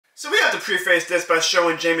have to preface this by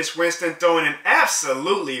showing Jameis Winston throwing an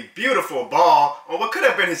absolutely beautiful ball on what could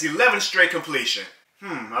have been his 11th straight completion.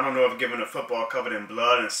 I don't know if giving a football covered in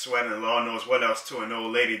blood and sweat and Lord knows what else to an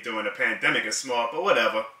old lady during the pandemic is smart, but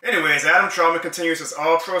whatever. Anyways, Adam Trautman continues his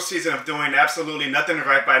all-pro season of doing absolutely nothing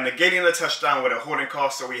right by negating the touchdown with a holding call,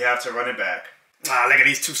 so we have to run it back. Look at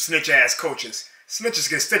these two snitch-ass coaches. Snitches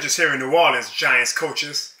get stitches here in New Orleans, Giants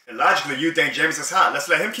coaches. And logically, you think Jameis is hot. Let's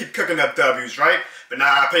let him keep cooking up W's, right? But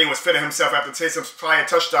nah, Payton was fitting himself after Taysom's prior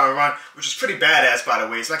touchdown run, which is pretty badass, by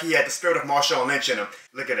the way. It's like he had the spirit of Marshawn Lynch in him.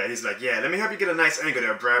 Look at that. He's like, yeah, let me help you get a nice angle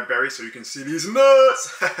there, Bradberry, so you can see these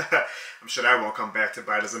nuts. I'm sure that won't come back to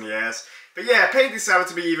bite us in the ass. But yeah, Payton decided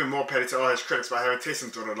to be even more petty to all his critics by having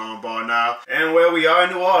Taysom throw the long ball now. And well, we are in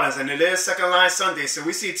New Orleans, and it is Second Line Sunday, so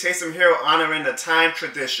we see Taysom Hill honoring the time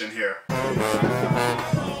tradition here.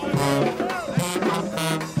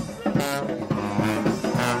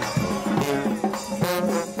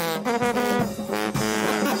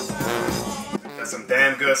 Some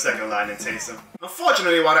damn good second line in Taysom.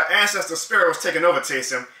 Unfortunately, while the ancestor spirit was taking over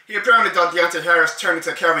Taysom, he apparently thought Deontay Harris turned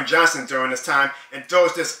into Calvin Johnson during this time and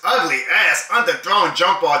throws this ugly ass underthrown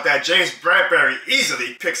jump ball that James Bradberry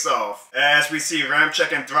easily picks off. As we see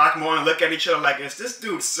Ramczyk and Throckmorton look at each other like, is this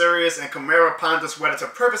dude serious? And Kamara ponders whether to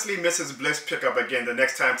purposely miss his blitz pickup again the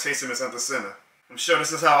next time Taysom is under center. I'm sure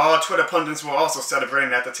this is how all Twitter pundits were also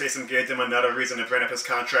celebrating after Taysom gave them another reason to bring up his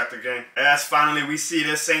contract again. As finally we see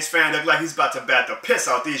this Saints fan look like he's about to bat the piss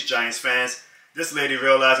out these Giants fans. This lady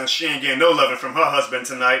realizing she ain't getting no loving from her husband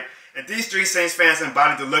tonight. And these three Saints fans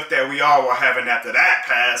embodied the look that we all were having after that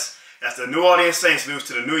pass. As the New Orleans Saints lose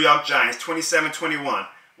to the New York Giants 27-21.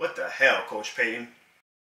 What the hell, Coach Payton?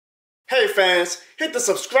 Hey fans, hit the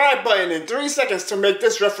subscribe button in 3 seconds to make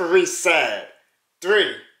this referee sad.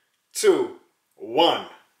 3, 2, 1.